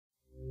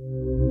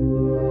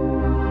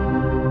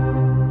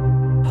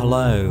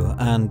Hello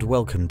and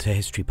welcome to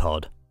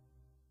HistoryPod.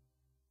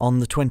 On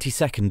the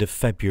 22nd of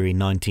February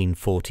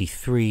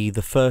 1943,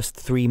 the first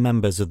 3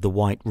 members of the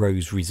White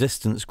Rose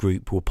resistance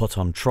group were put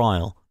on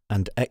trial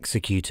and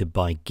executed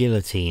by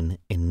guillotine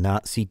in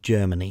Nazi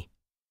Germany.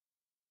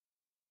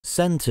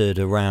 Centred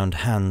around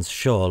Hans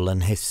Scholl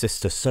and his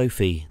sister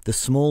Sophie, the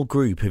small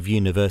group of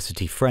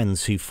university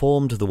friends who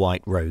formed the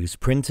White Rose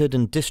printed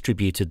and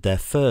distributed their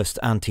first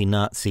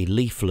anti-Nazi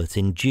leaflet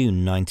in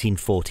June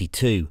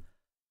 1942.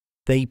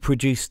 They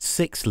produced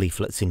 6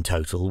 leaflets in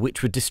total,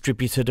 which were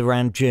distributed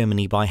around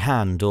Germany by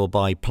hand or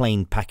by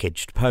plain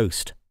packaged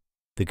post.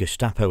 The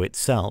Gestapo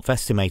itself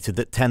estimated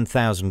that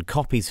 10,000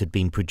 copies had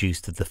been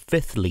produced of the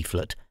 5th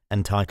leaflet,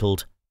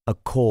 entitled A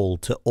Call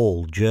to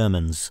All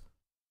Germans.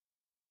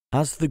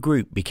 As the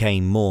group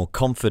became more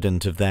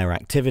confident of their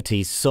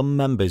activities, some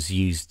members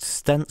used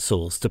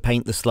stencils to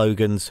paint the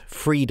slogans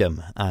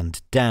 "Freedom"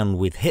 and "Down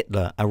with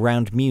Hitler"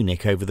 around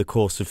Munich over the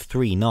course of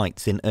 3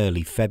 nights in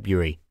early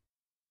February.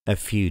 A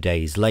few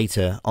days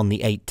later, on the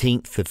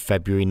 18th of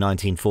February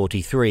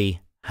 1943,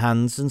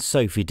 Hans and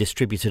Sophie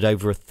distributed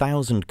over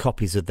 1,000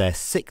 copies of their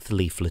 6th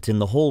leaflet in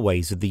the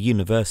hallways of the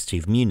University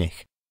of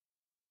Munich.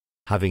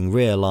 Having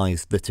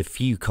realised that a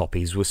few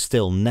copies were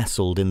still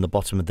nestled in the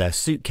bottom of their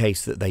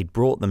suitcase that they'd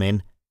brought them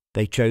in,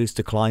 they chose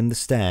to climb the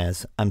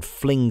stairs and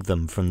fling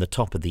them from the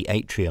top of the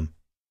atrium.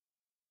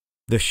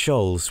 The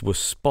Scholls were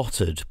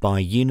spotted by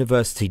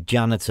university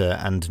janitor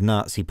and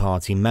Nazi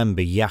Party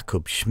member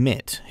Jakob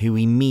Schmidt, who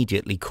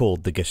immediately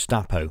called the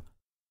Gestapo.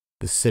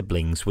 The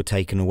siblings were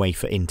taken away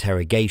for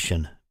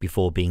interrogation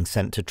before being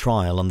sent to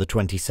trial on the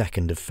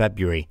 22nd of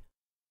February.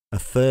 A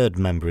 3rd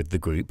member of the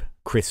group,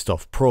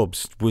 Christoph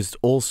Probst, was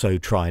also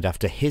tried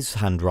after his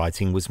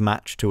handwriting was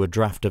matched to a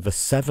draft of a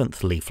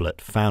 7th leaflet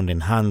found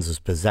in Hans's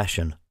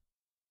possession.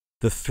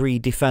 The 3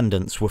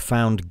 defendants were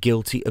found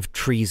guilty of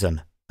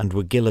treason and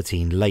were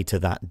guillotined later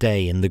that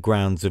day in the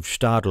grounds of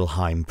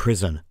Stadelheim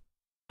prison.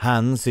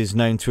 Hans is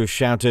known to have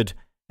shouted,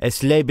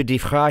 "Es lebe die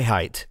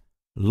Freiheit!"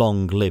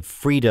 Long live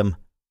freedom,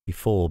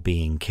 before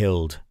being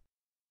killed.